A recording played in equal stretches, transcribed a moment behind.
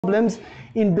problems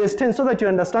in base 10 so that you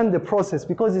understand the process,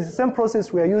 because it's the same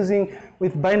process we are using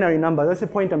with binary numbers. That's the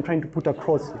point I'm trying to put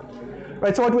across here.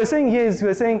 Right, so what we're saying here is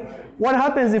we're saying, what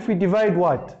happens if we divide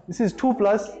what? This is 2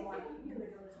 plus,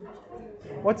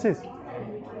 what's this?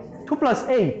 2 plus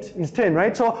 8 is 10,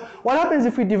 right? So what happens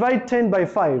if we divide 10 by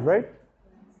 5, right?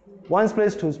 1's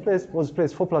place, 2's place, 4's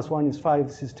place, 4 plus 1 is 5,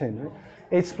 this is 10, right?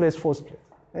 8's place, 4's place,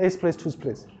 8's place, 2's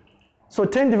place. So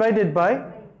 10 divided by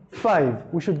 5,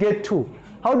 we should get 2.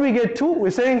 How do we get 2? We're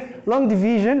saying long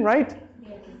division, right?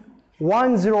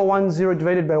 1010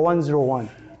 divided by 101.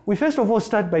 We first of all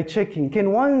start by checking,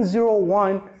 can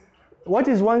 101, what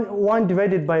is 1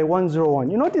 divided by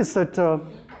 101? You notice that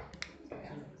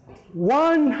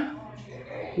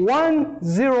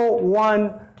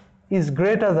 101 is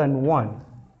greater than 1,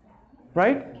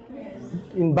 right?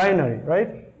 In binary,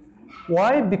 right?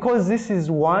 Why? Because this is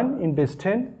 1 in base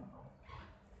 10,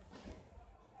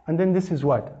 and then this is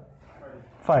what?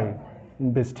 5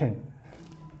 in base 10.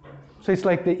 So it's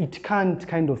like the it can't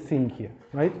kind of thing here,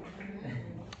 right?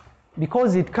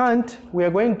 Because it can't, we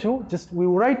are going to we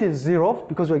will write a 0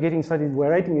 because we're getting started, we're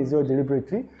writing a 0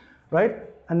 deliberately, right?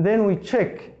 And then we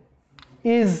check,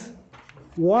 is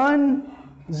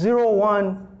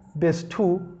 101 base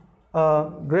 2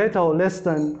 greater or less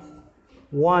than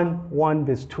 1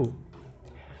 base 2?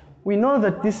 We know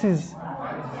that this is 10.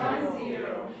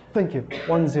 Thank you,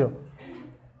 10.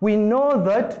 We know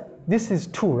that this is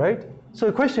 2, right? So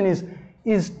the question is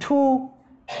 2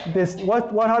 base,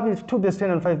 what happens if 2 base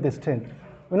 10 and 5 base 10?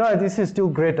 We know that this is still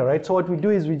greater, right? So what we do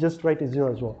is we just write a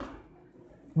 0 as well.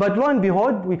 But lo and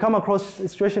behold, we come across a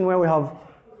situation where we have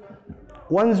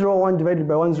 101 divided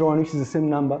by 101, which is the same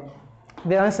number.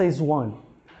 The answer is 1.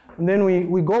 And then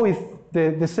we go with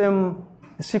the same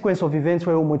sequence of events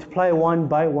where we multiply 1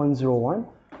 by 101,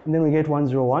 and then we get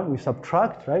 101, we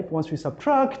subtract, right? Once we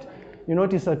subtract, you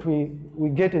notice that we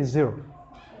get a 0,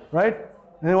 right?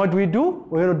 And then what we do,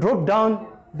 we're going to drop down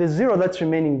the 0 that's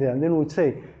remaining there, and then we'd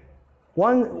say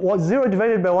 0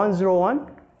 divided by 101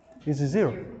 is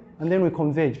 0, and then we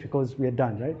converge because we are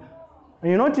done, right?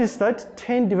 And you notice that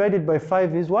 10 divided by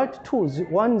 5 is what? 2.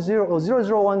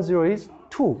 0010 is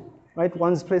 2, right?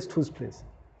 1's place, 2's place.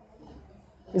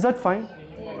 Is that fine?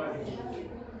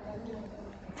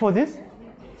 For this?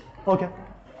 Okay.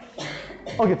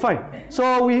 Okay, fine.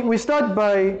 So we start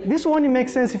by, this only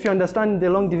makes sense if you understand the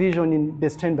long division in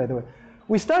base 10, by the way.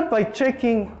 We start by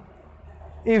checking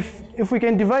if we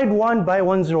can divide 1 by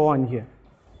 101 here.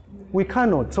 We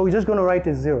cannot, so we're just going to write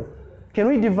a 0. Can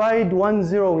we divide 10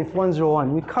 with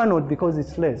 101? We cannot because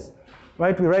it's less,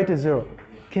 right? We write a 0.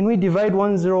 Can we divide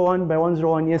 101 by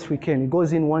 101? Yes, we can. It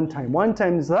goes in 1 time. 1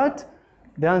 times that,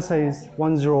 the answer is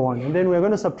 101. And then we're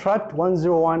going to subtract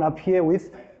 101 up here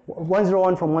with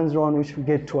 101 from 101, which we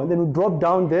get 2. And then we drop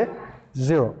down the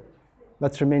 0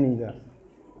 that's remaining there.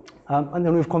 And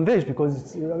then we've converged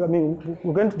because,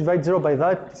 we're going to divide 0 by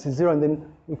that, this is 0, and then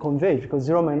we converge because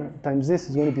 0 times this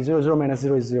is going to be 0, 0 minus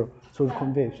 0 is 0. So we've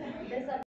converged.